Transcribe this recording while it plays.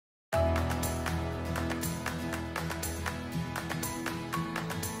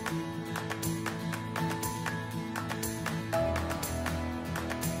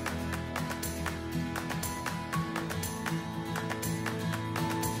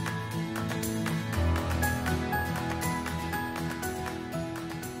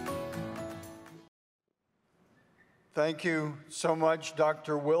Thank you so much,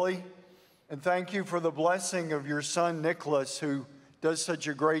 Dr. Willie, and thank you for the blessing of your son, Nicholas, who does such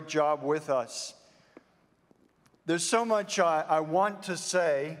a great job with us. There's so much I want to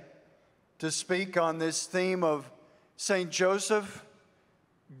say to speak on this theme of St. Joseph,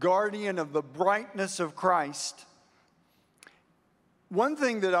 guardian of the brightness of Christ. One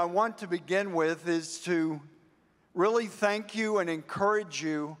thing that I want to begin with is to really thank you and encourage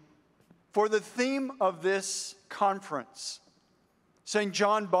you for the theme of this conference, St.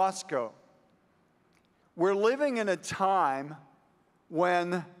 John Bosco. We're living in a time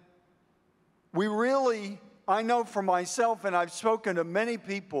when we really, I know for myself, and I've spoken to many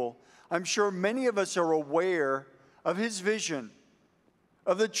people, I'm sure many of us are aware of his vision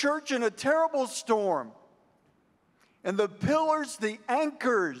of the church in a terrible storm, and the pillars, the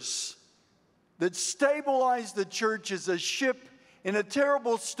anchors that stabilize the church as a ship in a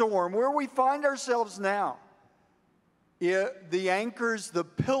terrible storm, where we find ourselves now. The anchors, the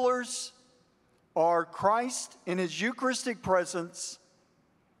pillars are Christ in his Eucharistic presence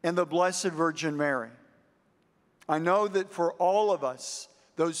and the Blessed Virgin Mary. I know that for all of us,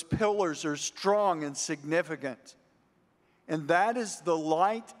 those pillars are strong and significant. And that is the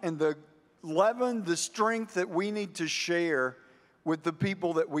light and the leaven, the strength that we need to share with the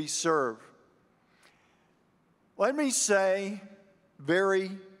people that we serve. Let me say very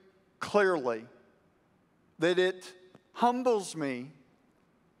clearly that it humbles me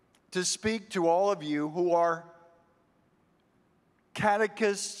to speak to all of you who are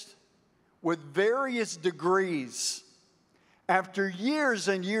catechists with various degrees after years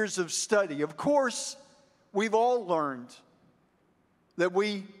and years of study. Of course, we've all learned that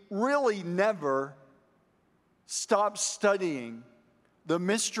we really never stop studying the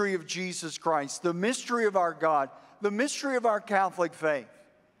mystery of Jesus Christ, the mystery of our God, the mystery of our Catholic faith.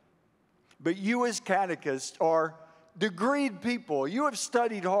 But you as catechists are degreed people. You have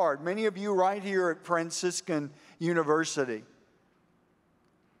studied hard, many of you right here at Franciscan University.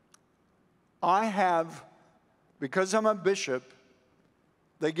 I have, because I'm a bishop,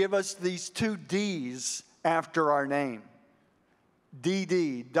 they give us these 2 D's after our name.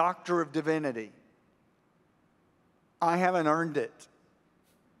 DD, Doctor of Divinity. I haven't earned it.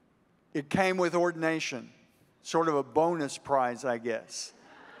 It came with ordination, sort of a bonus prize, I guess.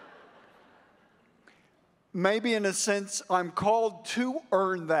 Maybe in a sense, I'm called to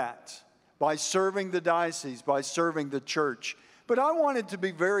earn that by serving the diocese, by serving the church. But I wanted to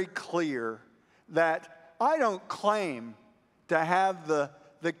be very clear that I don't claim to have the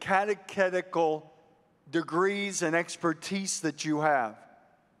catechetical degrees and expertise that you have.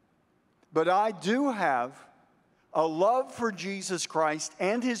 But I do have a love for Jesus Christ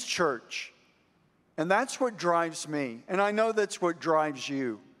and his church. And that's what drives me. And I know that's what drives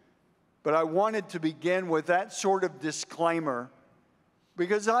you. But I wanted to begin with that sort of disclaimer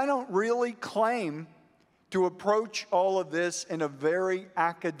because I don't really claim to approach all of this in a very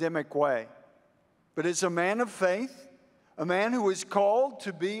academic way. But as a man of faith, a man who is called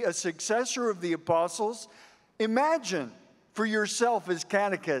to be a successor of the apostles, imagine for yourself as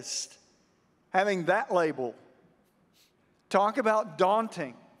catechist having that label. Talk about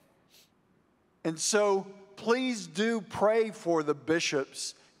daunting. And so please do pray for the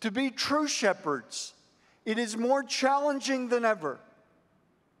bishops to be true shepherds. It is more challenging than ever.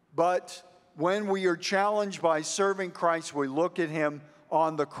 But when we are challenged by serving Christ, we look at him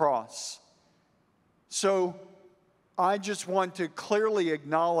on the cross. So I just want to clearly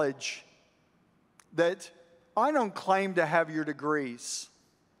acknowledge that I don't claim to have your degrees,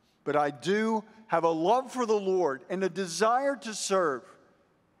 but I do have a love for the Lord and a desire to serve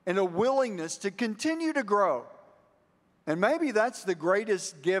and a willingness to continue to grow. And maybe that's the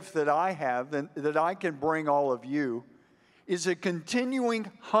greatest gift that I have, that I can bring all of you, is a continuing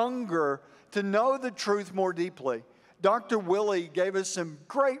hunger to know the truth more deeply. Dr. Willie gave us some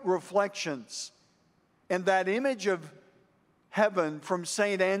great reflections. And that image of heaven from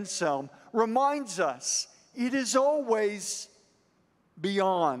St. Anselm reminds us it is always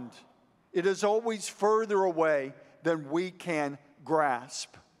beyond. It is always further away than we can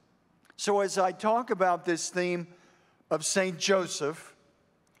grasp. So as I talk about this theme of St. Joseph,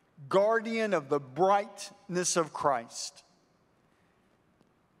 guardian of the brightness of Christ,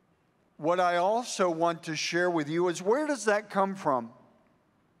 what I also want to share with you is, where does that come from?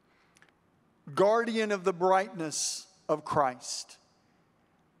 Guardian of the brightness of Christ.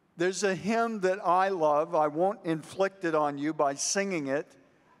 There's a hymn that I love. I won't inflict it on you by singing it,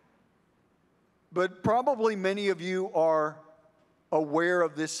 but probably many of you are aware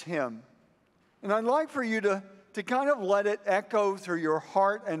of this hymn. And I'd like for you to to kind of let it echo through your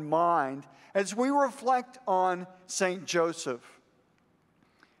heart and mind as we reflect on St. Joseph.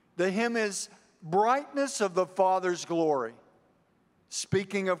 The hymn is Brightness of the Father's Glory,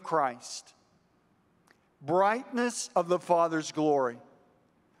 speaking of Christ. Brightness of the Father's glory.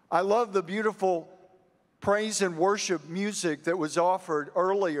 I love the beautiful praise and worship music that was offered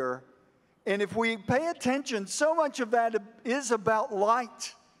earlier. And if we pay attention, so much of that is about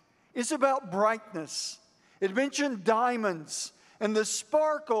light. It's about brightness. It mentioned diamonds and the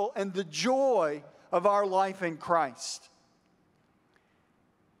sparkle and the joy of our life in Christ.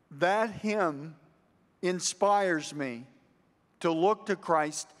 That hymn inspires me to look to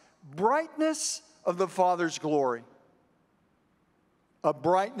Christ, brightness of the Father's glory, a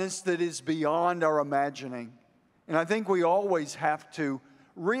brightness that is beyond our imagining. And I think we always have to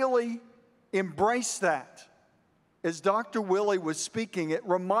really embrace that. As Dr. Willie was speaking, it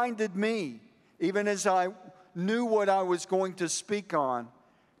reminded me, even as I knew what I was going to speak on,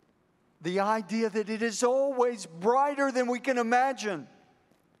 the idea that it is always brighter than we can imagine.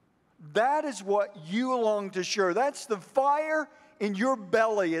 That is what you long to share. That's the fire in your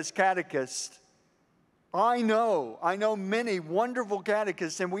belly as catechist. I know many wonderful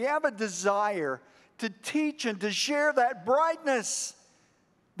catechists, and we have a desire to teach and to share that brightness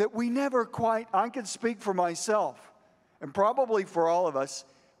that we never quite, I can speak for myself, and probably for all of us,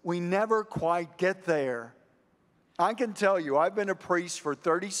 we never quite get there. I can tell you, I've been a priest for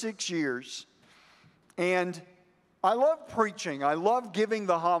 36 years, and I love preaching. I love giving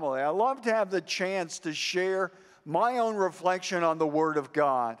the homily. I love to have the chance to share my own reflection on the Word of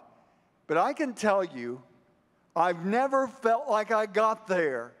God. But I can tell you, I've never felt like I got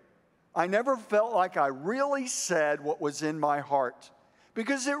there. I never felt like I really said what was in my heart.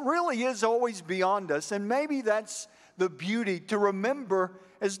 Because it really is always beyond us. And maybe that's the beauty to remember,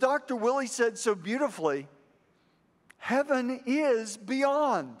 as Dr. Willie said so beautifully, heaven is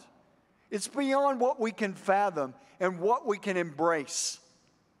beyond. It's beyond what we can fathom and what we can embrace.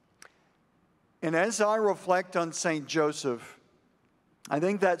 And as I reflect on St. Joseph, I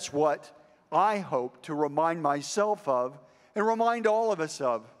think that's what I hope to remind myself of and remind all of us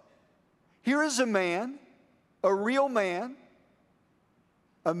of. Here is a man, a real man,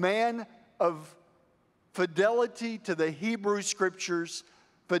 a man of fidelity to the Hebrew Scriptures,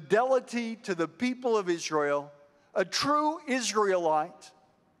 fidelity to the people of Israel, a true Israelite,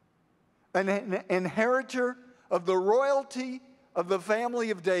 an inheritor of the royalty of the family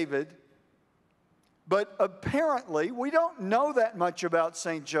of David. But apparently, we don't know that much about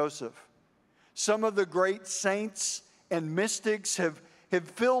St. Joseph. Some of the great saints and mystics have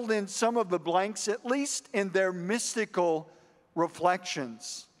filled in some of the blanks, at least in their mystical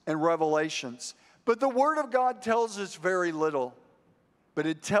reflections and revelations. But the Word of God tells us very little. But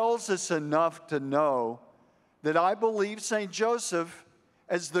it tells us enough to know that I believe St. Joseph,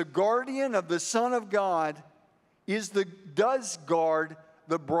 as the guardian of the Son of God, does guard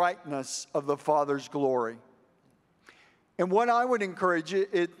the brightness of the Father's glory. And what I would encourage you,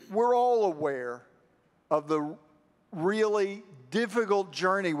 we're all aware of the really difficult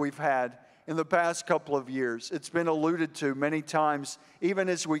journey we've had in the past couple of years. It's been alluded to many times, even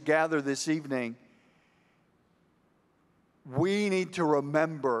as we gather this evening. We need to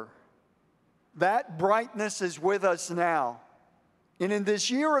remember that brightness is with us now. And in this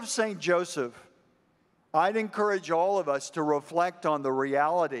year of St. Joseph, I'd encourage all of us to reflect on the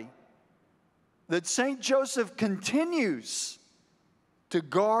reality that St. Joseph continues to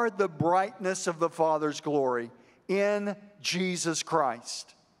guard the brightness of the Father's glory in Jesus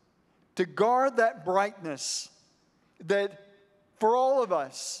Christ. To guard that brightness that for all of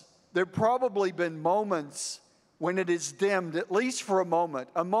us, there have probably been moments when it is dimmed, at least for a moment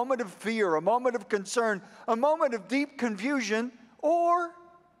of fear, a moment of concern, a moment of deep confusion, or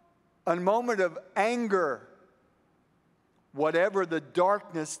a moment of anger. Whatever the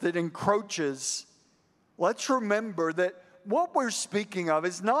darkness that encroaches, let's remember that what we're speaking of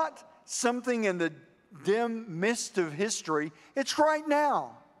is not something in the dim mist of history. It's right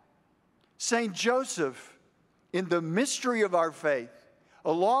now. St. Joseph, in the mystery of our faith,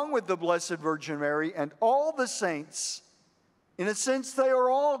 along with the Blessed Virgin Mary and all the saints, in a sense, they are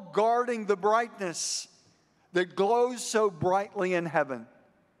all guarding the brightness that glows so brightly in heaven.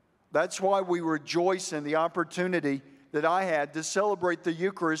 That's why we rejoice in the opportunity that I had to celebrate the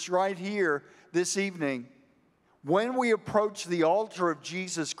Eucharist right here this evening. When we approach the altar of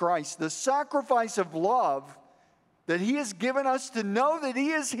Jesus Christ, the sacrifice of love that He has given us to know that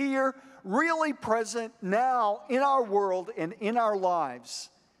He is here, really present now in our world and in our lives.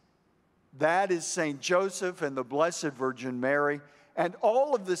 That is St. Joseph and the Blessed Virgin Mary and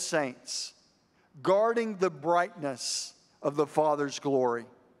all of the saints guarding the brightness of the Father's glory.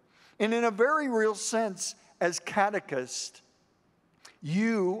 And in a very real sense, as catechists,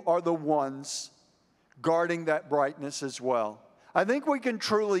 you are the ones guarding that brightness as well. I think we can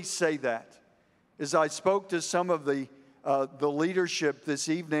truly say that. As I spoke to some of the leadership this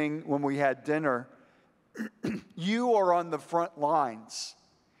evening when we had dinner, you are on the front lines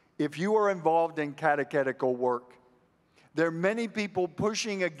if you are involved in catechetical work. There are many people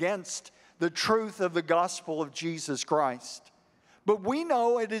pushing against the truth of the gospel of Jesus Christ. But we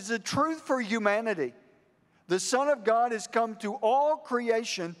know it is a truth for humanity. The Son of God has come to all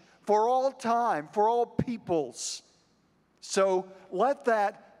creation for all time, for all peoples. So let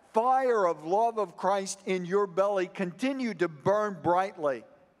that fire of love of Christ in your belly continue to burn brightly.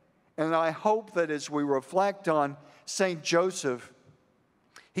 And I hope that as we reflect on St. Joseph,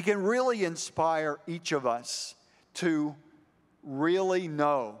 he can really inspire each of us to really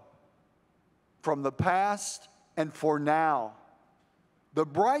know from the past and for now, the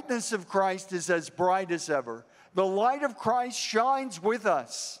brightness of Christ is as bright as ever. The light of Christ shines with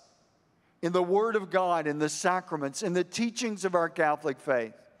us in the Word of God, in the sacraments, in the teachings of our Catholic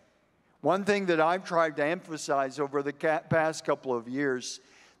faith. One thing that I've tried to emphasize over the past couple of years,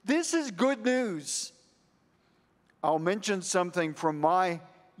 this is good news. I'll mention something from my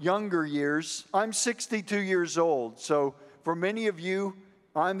younger years. I'm 62 years old, so for many of you,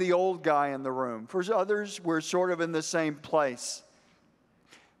 I'm the old guy in the room. For others, we're sort of in the same place.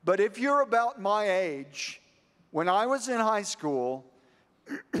 But if you're about my age, when I was in high school,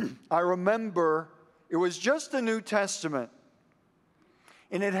 I remember it was just a New Testament,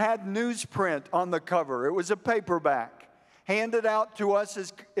 and it had newsprint on the cover. It was a paperback handed out to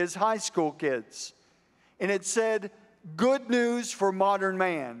us as high school kids, and it said, "Good news for modern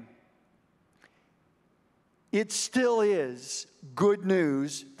man." It still is good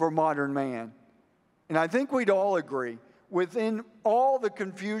news for modern man. And I think we'd all agree, within all the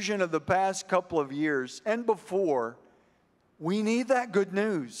confusion of the past couple of years and before, we need that good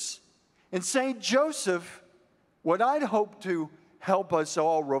news. And St. Joseph, what I'd hope to help us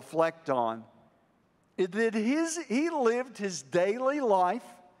all reflect on, is that he lived his daily life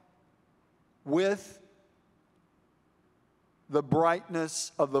with the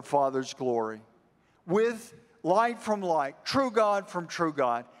brightness of the Father's glory, with light from light, true God from true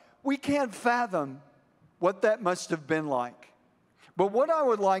God. We can't fathom what that must have been like. But what I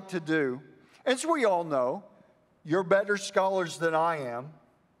would like to do, as we all know, you're better scholars than I am,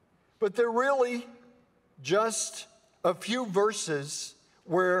 but they're really just a few verses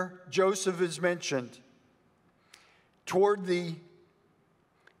where Joseph is mentioned. Toward the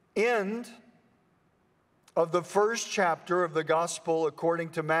end of the first chapter of the Gospel according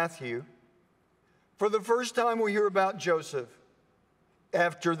to Matthew, for the first time we hear about Joseph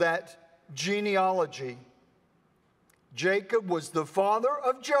after that genealogy. Jacob was the father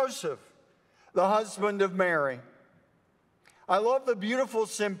of Joseph, the husband of Mary. I love the beautiful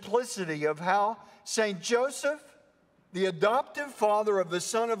simplicity of how St. Joseph, the adoptive father of the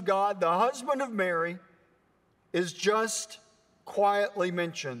Son of God, the husband of Mary, is just quietly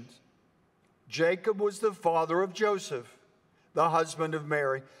mentioned. Jacob was the father of Joseph, the husband of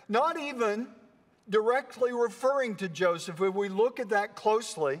Mary. Not even directly referring to Joseph. If we look at that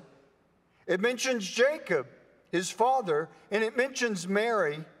closely, it mentions Jacob, his father, and it mentions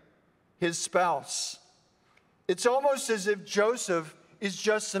Mary, his spouse. It's almost as if Joseph is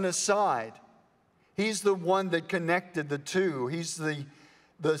just an aside. He's the one that connected the two. He's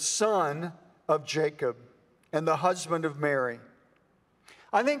the son of Jacob and the husband of Mary.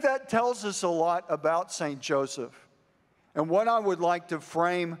 I think that tells us a lot about St. Joseph. And what I would like to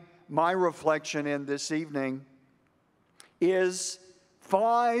frame my reflection in this evening is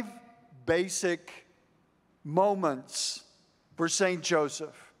 5 basic moments for St.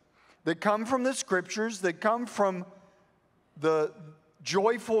 Joseph that come from the Scriptures, that come from the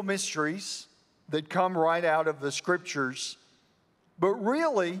joyful mysteries that come right out of the Scriptures, but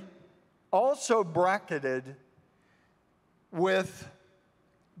really also bracketed with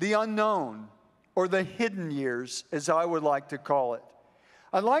the unknown, or the hidden years, as I would like to call it.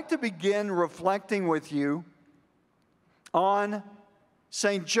 I'd like to begin reflecting with you on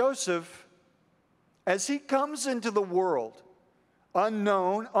St. Joseph as he comes into the world,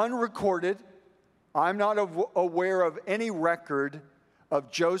 unknown, unrecorded. I'm not aware of any record of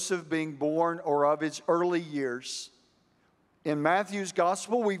Joseph being born or of his early years. In Matthew's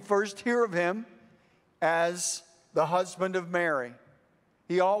gospel, we first hear of him as the husband of Mary.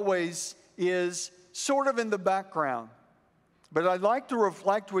 He always is sort of in the background. But I'd like to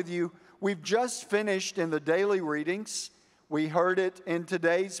reflect with you, we've just finished in the daily readings, we heard it in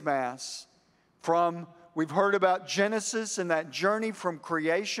today's Mass, We've heard about Genesis and that journey from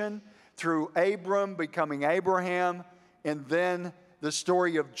creation through Abram becoming Abraham, and then the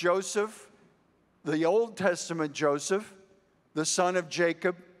story of Joseph, the Old Testament Joseph, the son of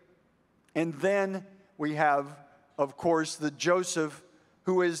Jacob. And then we have, of course, the Joseph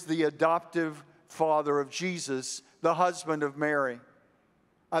who is the adoptive father of Jesus, the husband of Mary.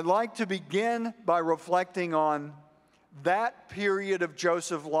 I'd like to begin by reflecting on that period of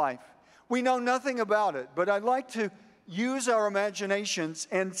Joseph's life. We know nothing about it, but I'd like to use our imaginations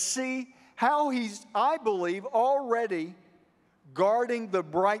and see how he's, I believe, already guarding the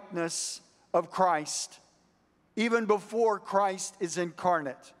brightness of Christ, even before Christ is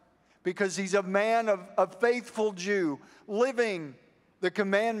incarnate, because he's a man of a faithful Jew, living the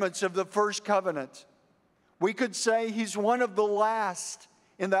commandments of the first covenant. We could say he's one of the last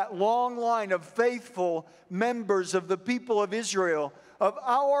in that long line of faithful members of the people of Israel, of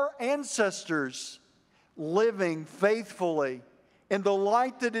our ancestors, living faithfully in the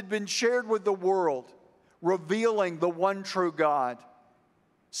light that had been shared with the world, revealing the one true God.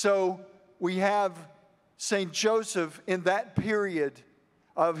 So we have St. Joseph in that period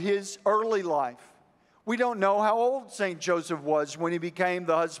of his early life. We don't know how old St. Joseph was when he became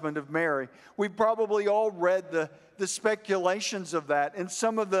the husband of Mary. We've probably all read the speculations of that and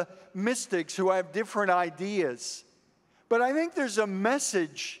some of the mystics who have different ideas. But I think there's a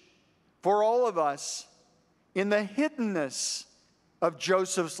message for all of us in the hiddenness of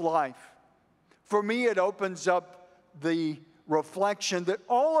Joseph's life. For me, it opens up the reflection that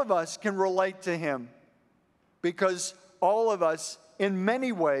all of us can relate to him, because all of us, in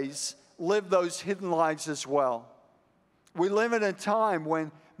many ways, live those hidden lives as well. We live in a time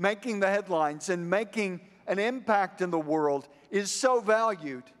when making the headlines and making an impact in the world is so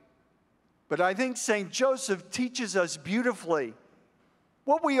valued. But I think St. Joseph teaches us beautifully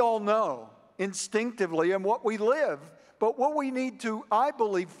what we all know instinctively and what we live, but what we need to, I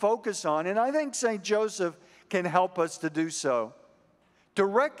believe, focus on, and I think St. Joseph can help us to do so, to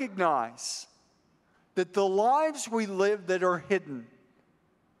recognize that the lives we live that are hidden,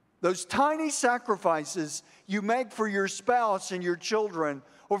 those tiny sacrifices you make for your spouse and your children,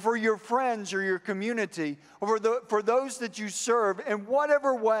 or for your friends or your community, or for those that you serve, in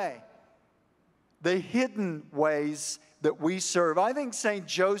whatever way, the hidden ways that we serve. I think St.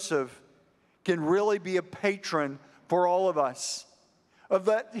 Joseph can really be a patron for all of us, of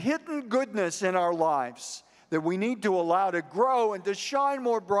that hidden goodness in our lives that we need to allow to grow and to shine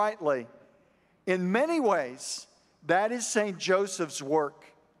more brightly. In many ways, that is St. Joseph's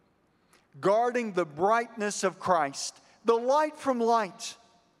work, guarding the brightness of Christ, the light from light,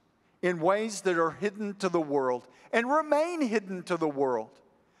 in ways that are hidden to the world and remain hidden to the world.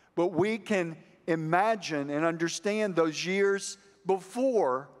 But we can imagine and understand those years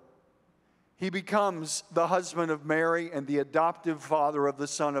before he becomes the husband of Mary and the adoptive father of the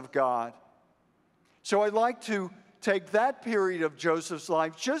Son of God. So I'd like to take that period of Joseph's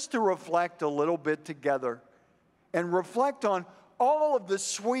life just to reflect a little bit together and reflect on all of the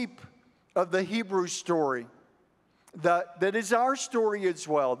sweep of the Hebrew story that is our story as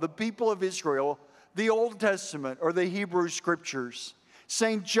well, the people of Israel, the Old Testament or the Hebrew Scriptures.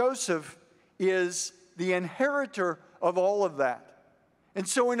 St. Joseph is the inheritor of all of that. And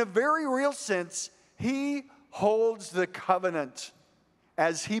so in a very real sense, he holds the covenant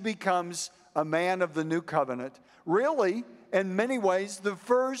as he becomes a man of the new covenant. Really, in many ways, the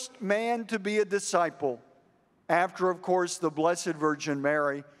first man to be a disciple, after, of course, the Blessed Virgin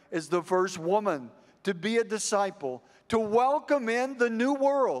Mary, is the first woman to be a disciple, to welcome in the new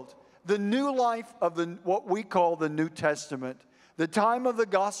world, the new life of what we call the New Testament, the time of the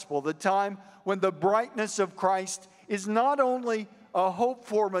gospel, the time when the brightness of Christ is not only a hope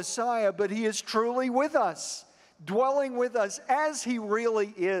for Messiah, but he is truly with us, dwelling with us as he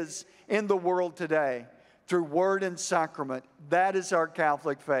really is in the world today, through word and sacrament. That is our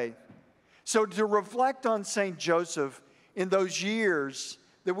Catholic faith. So to reflect on St. Joseph in those years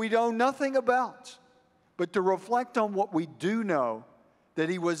that we know nothing about, but to reflect on what we do know, that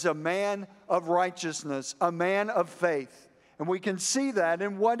he was a man of righteousness, a man of faith. And we can see that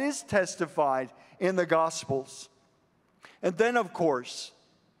in what is testified in the Gospels. And then, of course,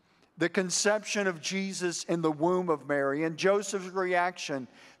 the conception of Jesus in the womb of Mary and Joseph's reaction,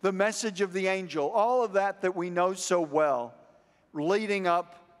 the message of the angel, all of that we know so well, leading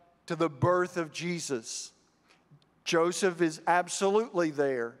up to the birth of Jesus. Joseph is absolutely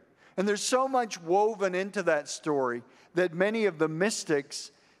there. And there's so much woven into that story that many of the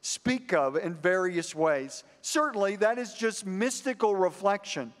mystics speak of in various ways. Certainly, that is just mystical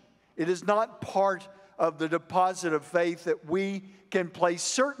reflection. It is not part of the deposit of faith that we can place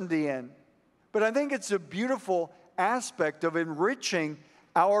certainty in. but I think it's a beautiful aspect of enriching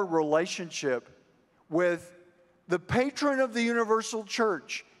our relationship with the patron of the universal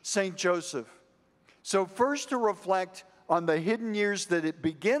church, St. Joseph. So first to reflect on the hidden years that it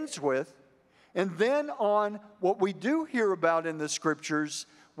begins with, and then on what we do hear about in the scriptures,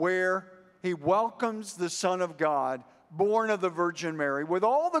 where he welcomes the Son of God, born of the Virgin Mary, with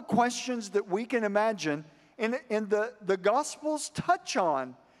all the questions that we can imagine. And the Gospels touch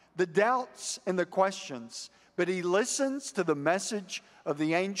on the doubts and the questions. But he listens to the message of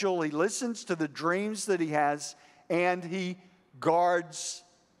the angel. He listens to the dreams that he has. And he guards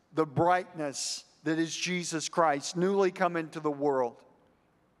the brightness that is Jesus Christ, newly come into the world.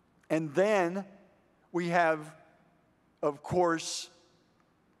 And then we have, of course,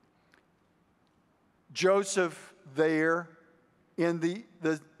 Joseph there in the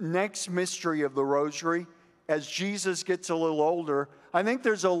next mystery of the Rosary. As Jesus gets a little older, I think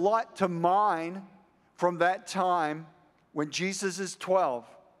there's a lot to mine from that time when Jesus is 12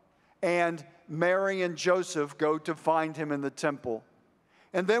 and Mary and Joseph go to find him in the temple.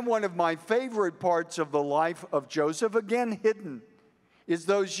 And then one of my favorite parts of the life of Joseph, again hidden, is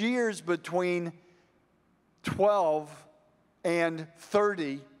those years between 12 and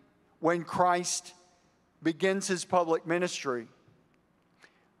 30 when Christ begins his public ministry.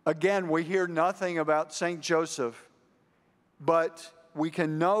 Again, we hear nothing about St. Joseph, but we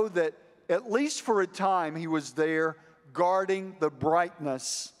can know that at least for a time he was there guarding the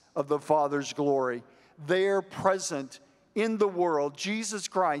brightness of the Father's glory, there present in the world, Jesus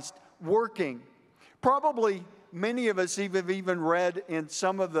Christ working. Probably many of us have even read in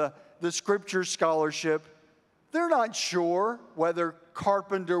some of the scripture scholarship, they're not sure whether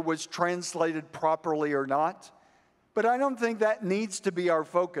carpenter was translated properly or not. But I don't think that needs to be our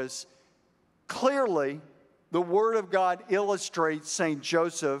focus. Clearly, the Word of God illustrates St.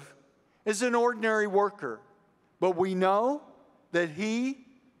 Joseph as an ordinary worker. But we know that he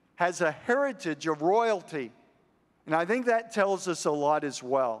has a heritage of royalty. And I think that tells us a lot as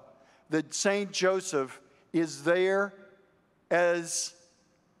well, that St. Joseph is there as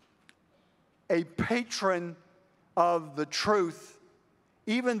a patron of the truth,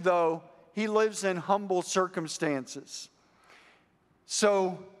 even though he lives in humble circumstances.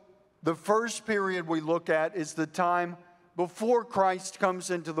 So the first period we look at is the time before Christ comes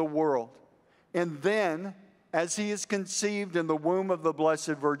into the world. And then as he is conceived in the womb of the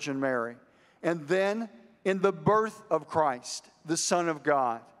Blessed Virgin Mary. And then in the birth of Christ, the Son of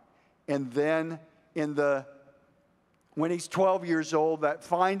God. And then when he's 12 years old, that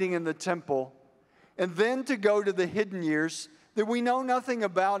finding in the temple. And then to go to the hidden years that we know nothing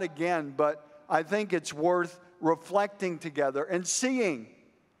about again, but I think it's worth reflecting together and seeing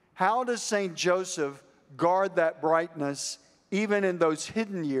how does St. Joseph guard that brightness even in those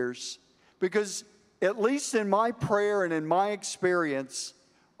hidden years. Because at least in my prayer and in my experience,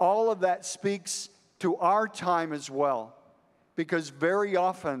 all of that speaks to our time as well. Because very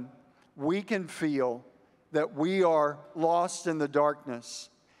often we can feel that we are lost in the darkness.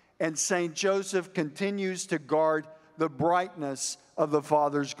 And St. Joseph continues to guard the brightness of the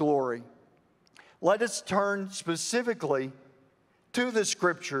Father's glory. Let us turn specifically to the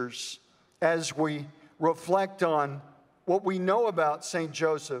Scriptures as we reflect on what we know about St.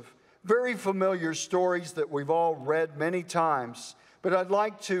 Joseph. Very familiar stories that we've all read many times, but I'd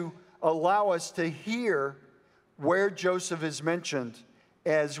like to allow us to hear where Joseph is mentioned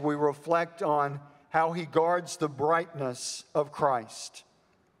as we reflect on how he guards the brightness of Christ.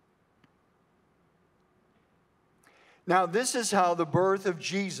 Now, this is how the birth of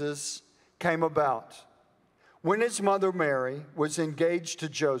Jesus came about. When his mother Mary was engaged to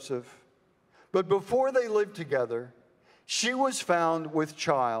Joseph, but before they lived together, she was found with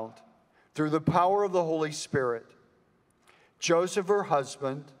child through the power of the Holy Spirit. Joseph, her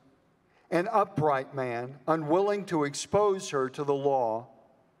husband, an upright man, unwilling to expose her to the law,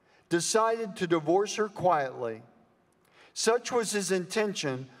 decided to divorce her quietly. Such was his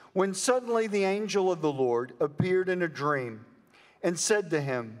intention when suddenly the angel of the Lord appeared in a dream and said to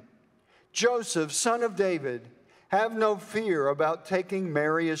him, Joseph, son of David, have no fear about taking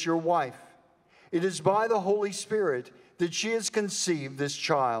Mary as your wife. It is by the Holy Spirit that she has conceived this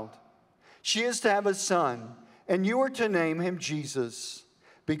child. She is to have a son, and you are to name him Jesus,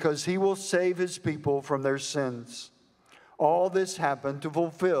 because he will save his people from their sins. All this happened to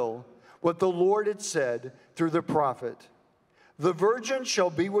fulfill what the Lord had said through the prophet. The virgin shall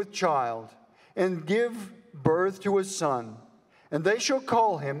be with child and give birth to a son, and they shall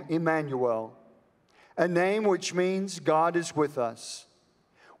call him Emmanuel, a name which means God is with us.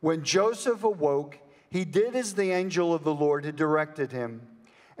 When Joseph awoke, he did as the angel of the Lord had directed him,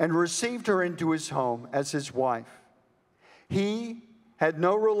 and received her into his home as his wife. He had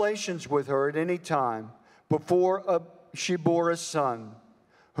no relations with her at any time before she bore a son,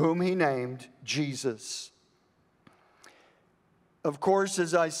 whom he named Jesus. Of course,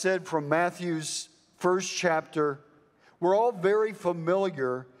 as I said, from Matthew's first chapter, we're all very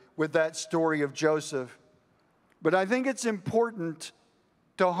familiar with that story of Joseph. But I think it's important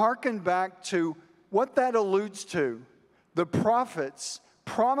to hearken back to what that alludes to. The prophets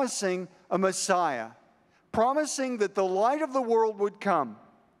promising a Messiah, promising that the light of the world would come.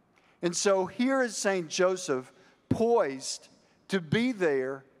 And so here is St. Joseph poised to be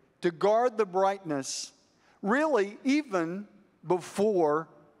there to guard the brightness, really even before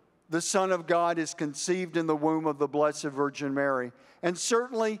the Son of God is conceived in the womb of the Blessed Virgin Mary, and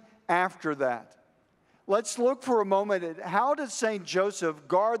certainly after that. Let's look for a moment at how does St. Joseph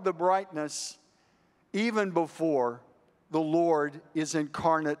guard the brightness even before the Lord is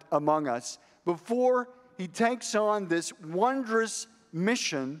incarnate among us, before he takes on this wondrous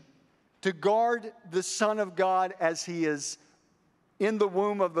mission to guard the Son of God as he is in the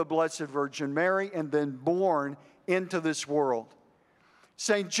womb of the Blessed Virgin Mary and then born into this world.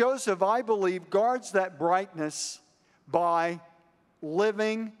 St. Joseph, I believe, guards that brightness by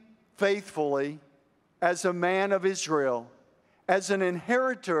living faithfully as a man of Israel, as an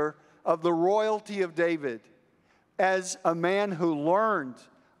inheritor of the royalty of David, as a man who learned,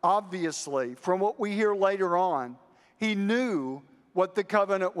 obviously, from what we hear later on. He knew what the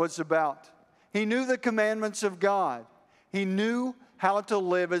covenant was about. He knew the commandments of God. He knew how to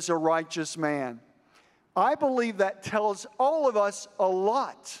live as a righteous man. I believe that tells all of us a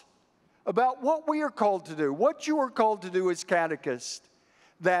lot about what we are called to do, what you are called to do as catechists,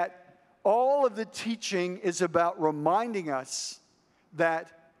 that all of the teaching is about reminding us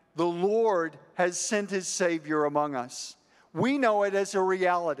that the Lord has sent his Savior among us. We know it as a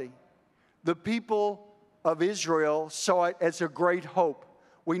reality. The people of Israel saw it as a great hope.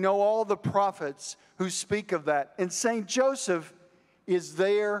 We know all the prophets who speak of that. And St. Joseph is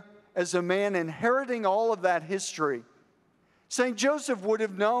there as a man inheriting all of that history. St. Joseph would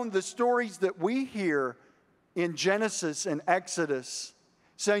have known the stories that we hear in Genesis and Exodus.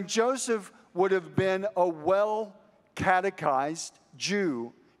 St. Joseph would have been a well-catechized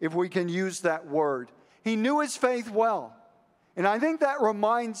Jew, if we can use that word. He knew his faith well. And I think that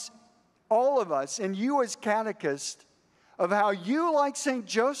reminds all of us, and you as catechists, of how you, like St.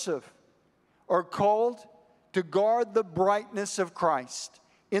 Joseph, are called to guard the brightness of Christ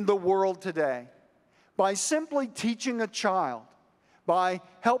in the world today by simply teaching a child, by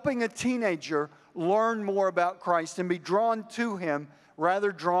helping a teenager learn more about Christ and be drawn to him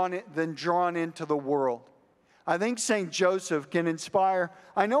rather than drawn into the world. I think St. Joseph can inspire,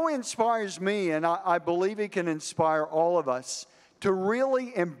 I know he inspires me, and I believe he can inspire all of us to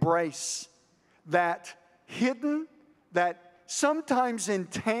really embrace that hidden, that sometimes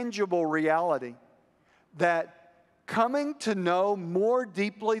intangible reality, that coming to know more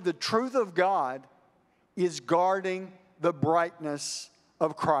deeply the truth of God is guarding the brightness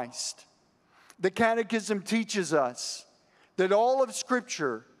of Christ. The Catechism teaches us that all of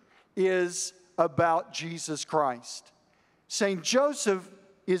Scripture is about Jesus Christ. St. Joseph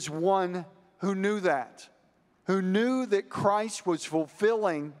is one who knew that Christ was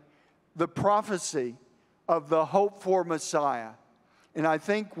fulfilling the prophecy of the hope for Messiah. And I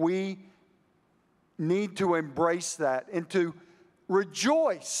think we need to embrace that and to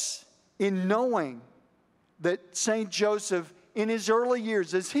rejoice in knowing that St. Joseph, in his early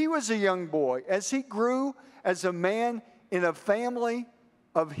years, as he was a young boy, as he grew as a man in a family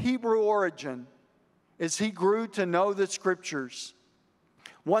of Hebrew origin, as he grew to know the Scriptures.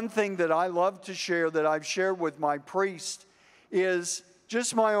 One thing that I love to share, that I've shared with my priest, is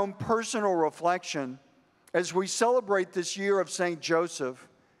just my own personal reflection as we celebrate this year of St. Joseph.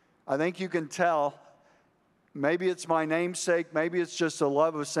 I think you can tell, maybe it's my namesake, maybe it's just a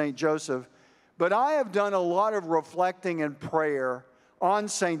love of St. Joseph, but I have done a lot of reflecting and prayer on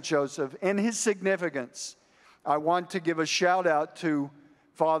St. Joseph and his significance. I want to give a shout out to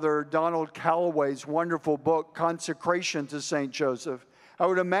Father Donald Calloway's wonderful book, Consecration to St. Joseph. I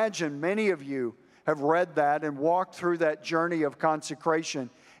would imagine many of you have read that and walked through that journey of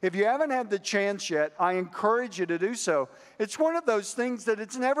consecration. If you haven't had the chance yet, I encourage you to do so. It's one of those things that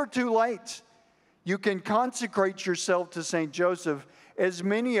it's never too late. You can consecrate yourself to St. Joseph, as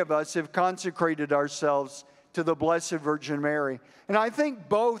many of us have consecrated ourselves to the Blessed Virgin Mary. And I think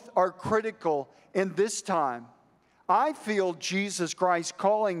both are critical in this time. I feel Jesus Christ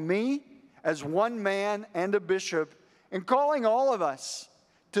calling me as one man and a bishop, and calling all of us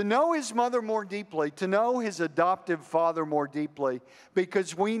to know his mother more deeply, to know his adoptive father more deeply,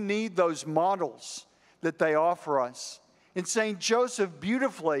 because we need those models that they offer us. In St. Joseph,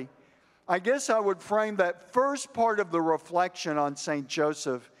 beautifully, I guess I would frame that first part of the reflection on St.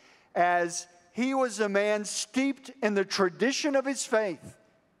 Joseph as he was a man steeped in the tradition of his faith,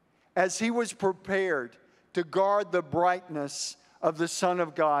 as he was prepared to guard the brightness of the Son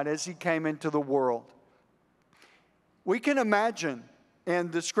of God as he came into the world. We can imagine,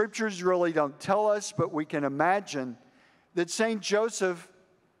 and the scriptures really don't tell us, but we can imagine that St. Joseph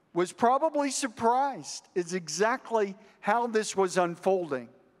was probably surprised is exactly how this was unfolding.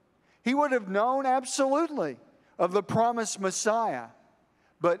 He would have known absolutely of the promised Messiah,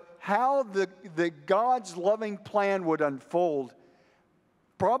 but how the God's loving plan would unfold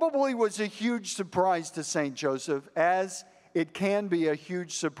probably was a huge surprise to St. Joseph, as it can be a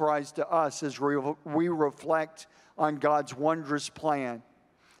huge surprise to us as we reflect on God's wondrous plan.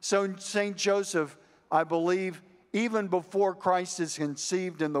 So St. Joseph, I believe, even before Christ is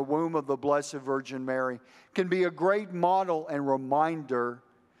conceived in the womb of the Blessed Virgin Mary, can be a great model and reminder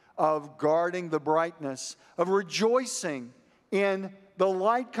of guarding the brightness, of rejoicing in the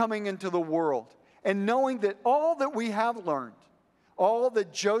light coming into the world, and knowing that all that we have learned, all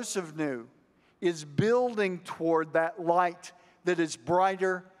that Joseph knew, is building toward that light that is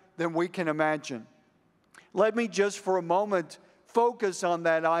brighter than we can imagine. Let me just for a moment focus on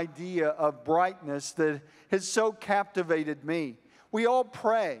that idea of brightness that has so captivated me. We all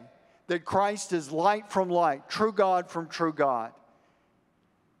pray that Christ is light from light, true God from true God.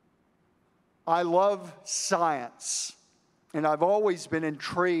 I love science, and I've always been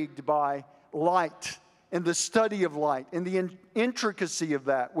intrigued by light and the study of light and the intricacy of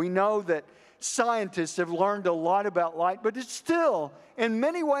that. We know that scientists have learned a lot about light, but it's still, in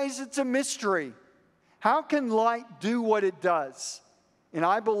many ways, it's a mystery. How can light do what it does? And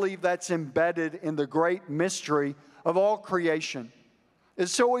I believe that's embedded in the great mystery of all creation. And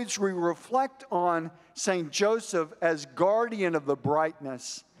so as we reflect on St. Joseph as guardian of the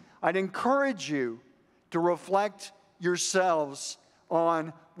brightness, I'd encourage you to reflect yourselves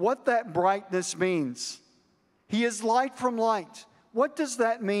on what that brightness means. He is light from light. What does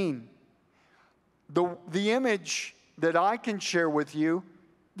that mean? The image that I can share with you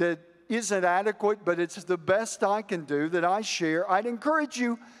that isn't adequate, but it's the best I can do that I share. I'd encourage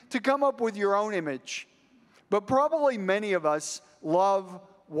you to come up with your own image. But probably many of us love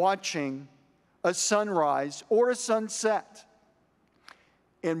watching a sunrise or a sunset.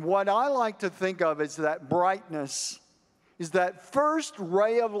 And what I like to think of as that brightness is that first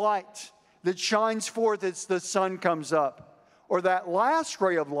ray of light that shines forth as the sun comes up, or that last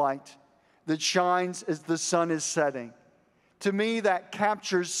ray of light that shines as the sun is setting. To me, that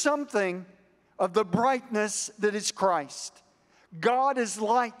captures something of the brightness that is Christ. God is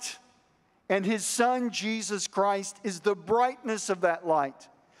light, and His Son, Jesus Christ, is the brightness of that light.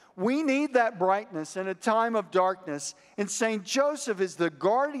 We need that brightness in a time of darkness, and St. Joseph is the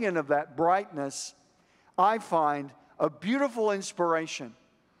guardian of that brightness. I find a beautiful inspiration.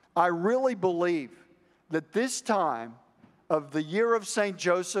 I really believe that this time of the year of St.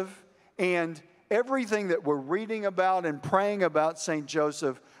 Joseph and everything that we're reading about and praying about St.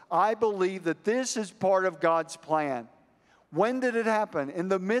 Joseph, I believe that this is part of God's plan. When did it happen? In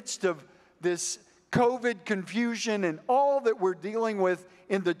the midst of this COVID confusion and all that we're dealing with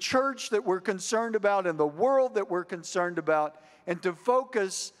in the church that we're concerned about, in the world that we're concerned about, and to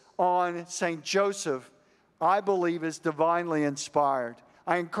focus on St. Joseph, I believe is divinely inspired.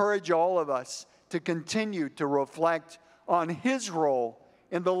 I encourage all of us to continue to reflect on his role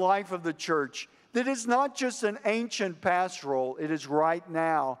in the life of the church. That is not just an ancient past role, it is right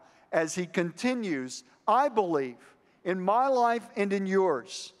now as he continues, I believe, in my life and in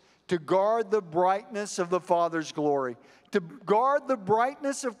yours, to guard the brightness of the Father's glory, to guard the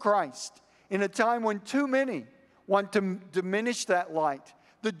brightness of Christ in a time when too many want to diminish that light,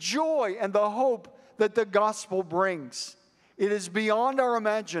 the joy and the hope that the gospel brings. It is beyond our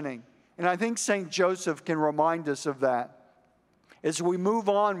imagining, and I think St. Joseph can remind us of that. As we move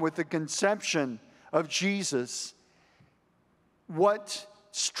on with the conception of Jesus, what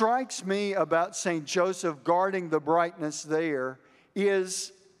strikes me about St. Joseph guarding the brightness there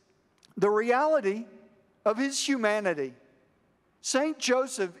is the reality of his humanity. St.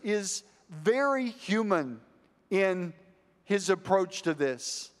 Joseph is very human in his approach to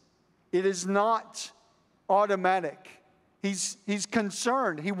this. It is not automatic. He's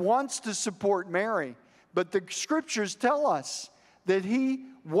concerned. He wants to support Mary, but the scriptures tell us that he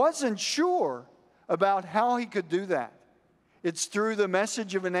wasn't sure about how he could do that. It's through the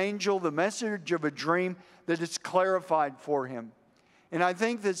message of an angel, the message of a dream, that it's clarified for him. And I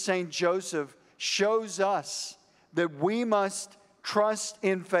think that St. Joseph shows us that we must trust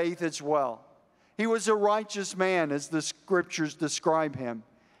in faith as well. He was a righteous man, as the scriptures describe him.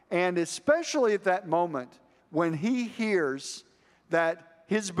 And especially at that moment when he hears that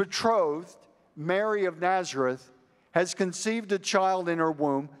his betrothed, Mary of Nazareth, has conceived a child in her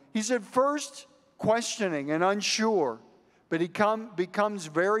womb, he's at first questioning and unsure, but he becomes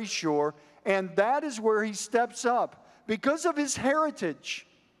very sure, and that is where he steps up. Because of his heritage,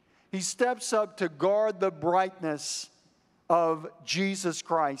 he steps up to guard the brightness of Jesus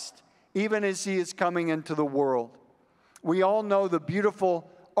Christ, even as he is coming into the world. We all know the beautiful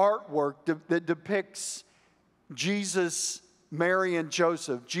artwork that depicts Jesus, Mary, and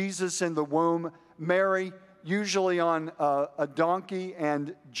Joseph. Jesus in the womb, Mary usually on a donkey,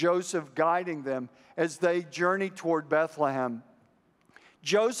 and Joseph guiding them as they journey toward Bethlehem.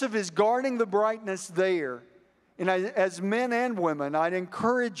 Joseph is guarding the brightness there. And as men and women, I'd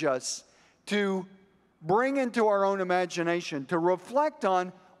encourage us to bring into our own imagination, to reflect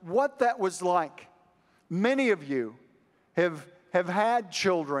on what that was like. Many of you have had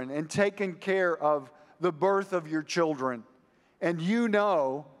children and taken care of the birth of your children. And you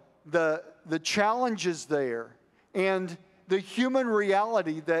know the challenges there and the human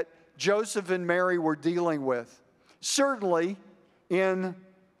reality that Joseph and Mary were dealing with. Certainly, in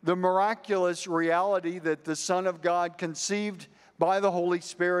the miraculous reality that the Son of God conceived by the Holy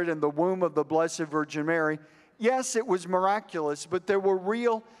Spirit in the womb of the Blessed Virgin Mary, yes, it was miraculous, but there were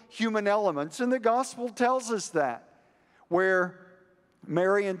real human elements, and the gospel tells us that, where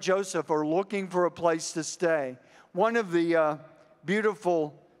Mary and Joseph are looking for a place to stay. One of the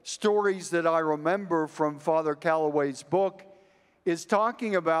beautiful stories that I remember from Father Calloway's book is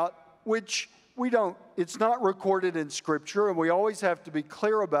talking about, which it's not recorded in Scripture, and we always have to be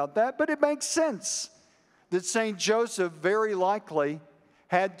clear about that, but it makes sense that St. Joseph very likely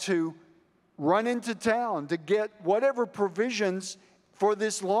had to run into town to get whatever provisions for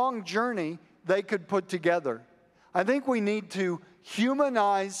this long journey they could put together. I think we need to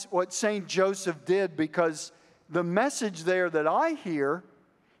humanize what St. Joseph did, because the message there that I hear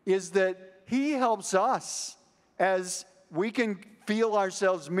is that he helps us, as we can feel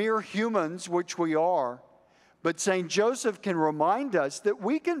ourselves mere humans, which we are, but St. Joseph can remind us that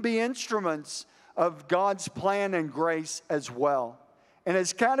we can be instruments of God's plan and grace as well. And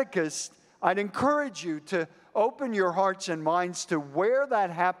as catechists, I'd encourage you to open your hearts and minds to where that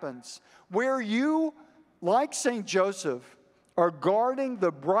happens, where you, like St. Joseph, are guarding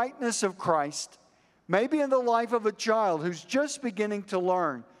the brightness of Christ, maybe in the life of a child who's just beginning to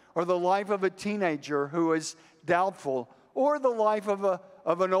learn, or the life of a teenager who is doubtful, or the life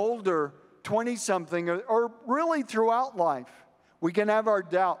of an older 20-something, or really throughout life. We can have our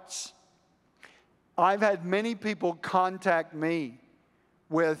doubts. I've had many people contact me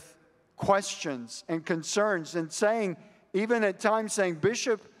with questions and concerns, and saying, even at times saying,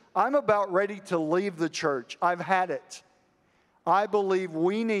 Bishop, I'm about ready to leave the church. I've had it. I believe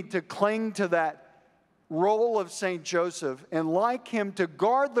we need to cling to that role of St. Joseph, and like him, to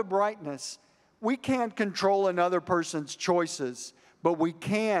guard the brightness. We can't control another person's choices, but we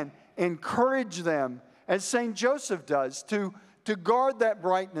can encourage them, as St. Joseph does, to guard that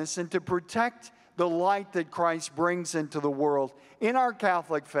brightness and to protect the light that Christ brings into the world in our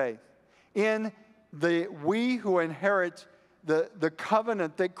Catholic faith, in we who inherit the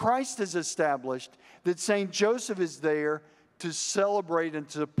covenant that Christ has established, that St. Joseph is there to celebrate and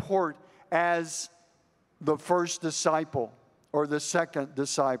support as the first disciple, or the second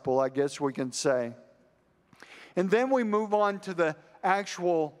disciple, I guess we can say. And then we move on to the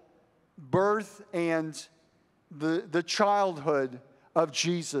actual birth and the childhood of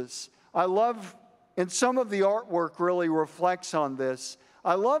Jesus. I love, and some of the artwork really reflects on this,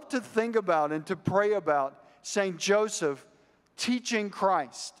 I love to think about and to pray about St. Joseph teaching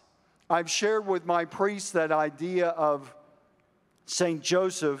Christ. I've shared with my priest that idea of St.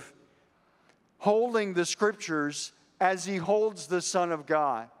 Joseph holding the Scriptures as he holds the Son of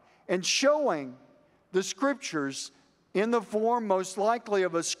God, and showing the Scriptures in the form most likely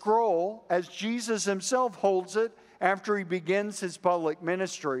of a scroll, as Jesus himself holds it after he begins his public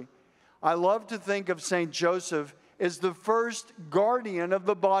ministry. I love to think of St. Joseph as the first guardian of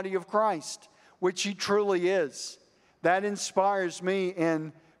the body of Christ, which he truly is. That inspires me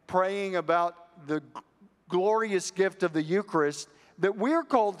in praying about the glorious gift of the Eucharist, that we're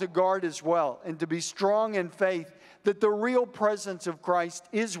called to guard as well, and to be strong in faith that the real presence of Christ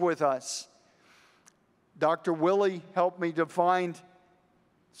is with us. Dr. Willie helped me to find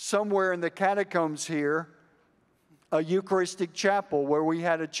somewhere in the catacombs here a Eucharistic chapel where we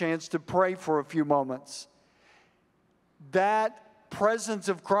had a chance to pray for a few moments. That presence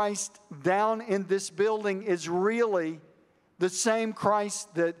of Christ down in this building is really the same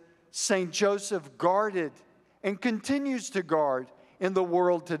Christ that St. Joseph guarded and continues to guard in the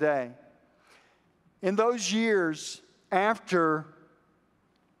world today. In those years after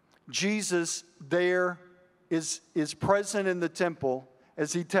Jesus there is present in the temple,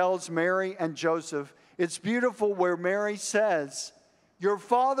 as he tells Mary and Joseph, it's beautiful where Mary says, "Your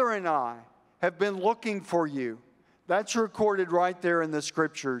father and I have been looking for you." That's recorded right there in the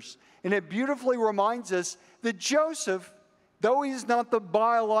scriptures. And it beautifully reminds us that Joseph, though he's not the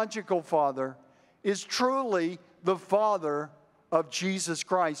biological father, is truly the father of Jesus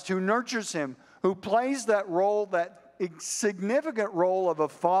Christ, who nurtures him, who plays that role, that significant role of a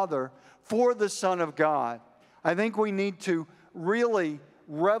father for the Son of God. I think we need to really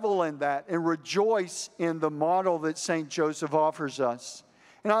revel in that and rejoice in the model that St. Joseph offers us.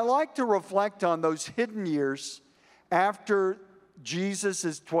 And I like to reflect on those hidden years after Jesus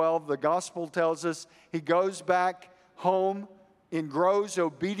is 12. The gospel tells us he goes back home and grows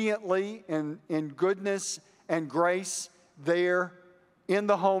obediently in goodness and grace there in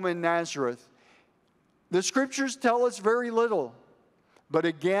the home in Nazareth. The scriptures tell us very little, but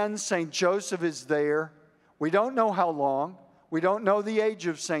again, St. Joseph is there. We don't know how long. We don't know the age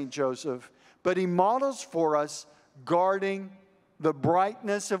of St. Joseph, but he models for us guarding the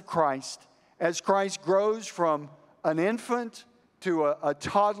brightness of Christ as Christ grows from an infant to a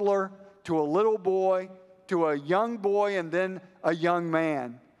toddler to a little boy to a young boy and then a young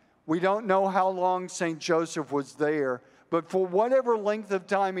man. We don't know how long St. Joseph was there, but for whatever length of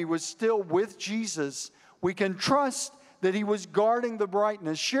time he was still with Jesus, we can trust that he was guarding the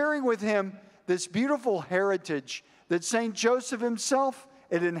brightness, sharing with him this beautiful heritage that St. Joseph himself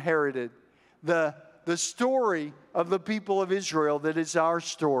had inherited, the story of the people of Israel that is our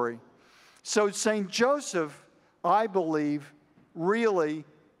story. So St. Joseph, I believe, really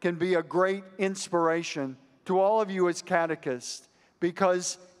can be a great inspiration to all of you as catechists,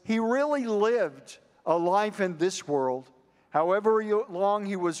 because he really lived a life in this world. However long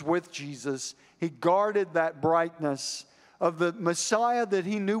he was with Jesus, he guarded that brightness of the Messiah that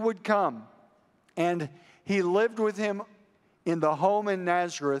he knew would come. And he lived with him in the home in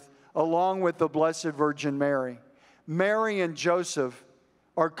Nazareth along with the Blessed Virgin Mary. Mary and Joseph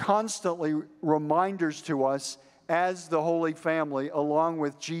are constantly reminders to us as the Holy Family, along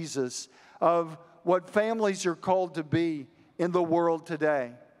with Jesus, of what families are called to be in the world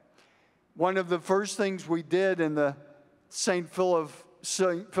today. One of the first things we did in the St.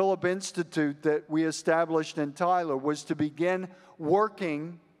 Philip Institute that we established in Tyler was to begin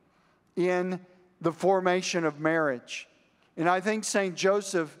working in the formation of marriage. And I think St.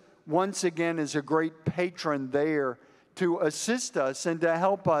 Joseph, once again, is a great patron there to assist us and to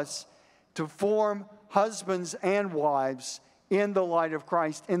help us to form husbands and wives in the light of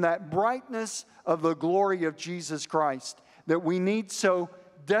Christ, in that brightness of the glory of Jesus Christ that we need so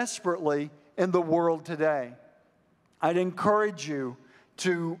desperately in the world today. I'd encourage you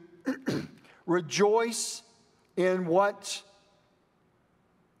to rejoice in what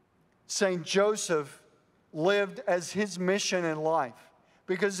St. Joseph lived as his mission in life,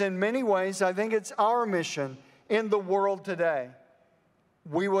 because in many ways I think it's our mission in the world today.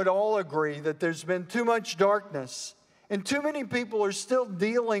 We would all agree that there's been too much darkness, and too many people are still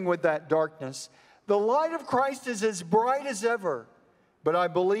dealing with that darkness. The light of Christ is as bright as ever, but I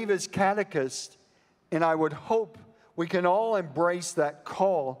believe as catechists, and I would hope we can all embrace that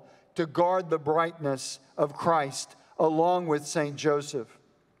call to guard the brightness of Christ along with St. Joseph.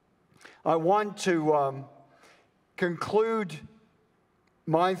 I want to conclude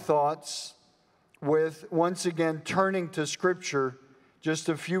my thoughts with, once again, turning to Scripture just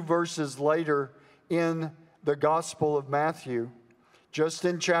a few verses later in the Gospel of Matthew. Just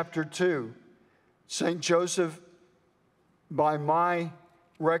in chapter 2, St. Joseph, by my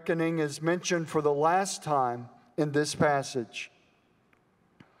reckoning, is mentioned for the last time in this passage.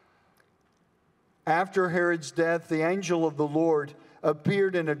 After Herod's death, the angel of the Lord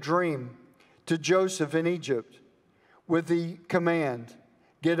appeared in a dream to Joseph in Egypt with the command,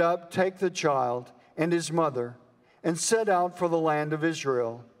 "Get up, take the child and his mother, and set out for the land of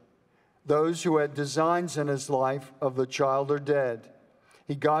Israel. Those who had designs in his life of the child are dead."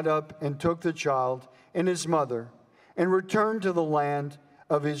 He got up and took the child and his mother and returned to the land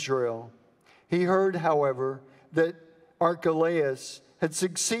of Israel. He heard, however, that Archelaus had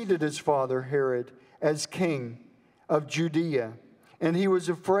succeeded his father Herod as king of Judea, and he was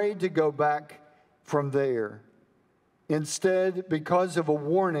afraid to go back from there. Instead, because of a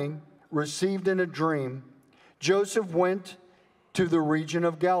warning received in a dream, Joseph went to the region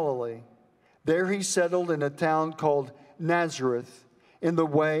of Galilee. There he settled in a town called Nazareth, in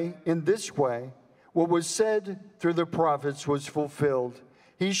this way, what was said through the prophets was fulfilled.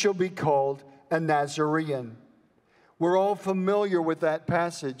 He shall be called a Nazarene. We're all familiar with that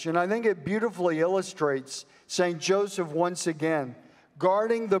passage, and I think it beautifully illustrates St. Joseph once again,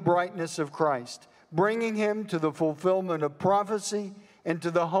 guarding the brightness of Christ, bringing him to the fulfillment of prophecy and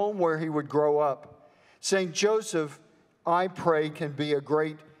to the home where he would grow up. St. Joseph, I pray, can be a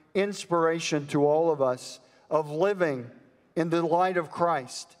great inspiration to all of us of living in the light of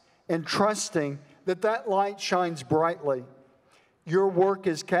Christ and trusting that that light shines brightly. Your work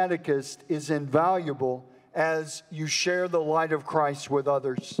as catechist is invaluable as you share the light of Christ with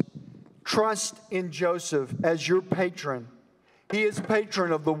others. Trust in Joseph as your patron. He is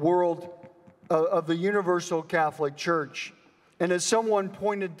patron of the world, of the Universal Catholic Church. And as someone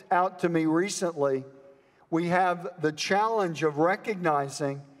pointed out to me recently, we have the challenge of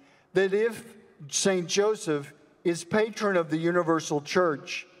recognizing that if St. Joseph is patron of the Universal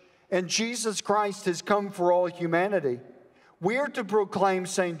Church and Jesus Christ has come for all humanity, we are to proclaim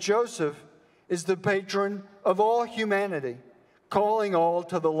St. Joseph is the patron of all humanity, calling all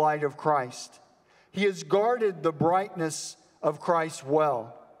to the light of Christ. He has guarded the brightness of Christ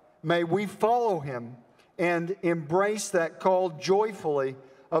well. May we follow him and embrace that call joyfully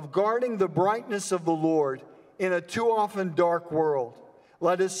of guarding the brightness of the Lord in a too often dark world.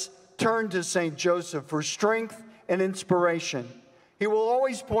 Let us turn to St. Joseph for strength and inspiration. He will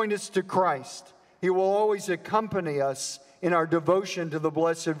always point us to Christ. He will always accompany us in our devotion to the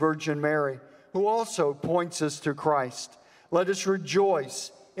Blessed Virgin Mary, who also points us to Christ. Let us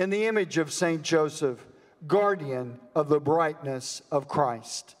rejoice in the image of St. Joseph, guardian of the brightness of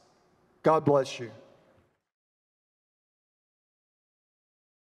Christ. God bless you.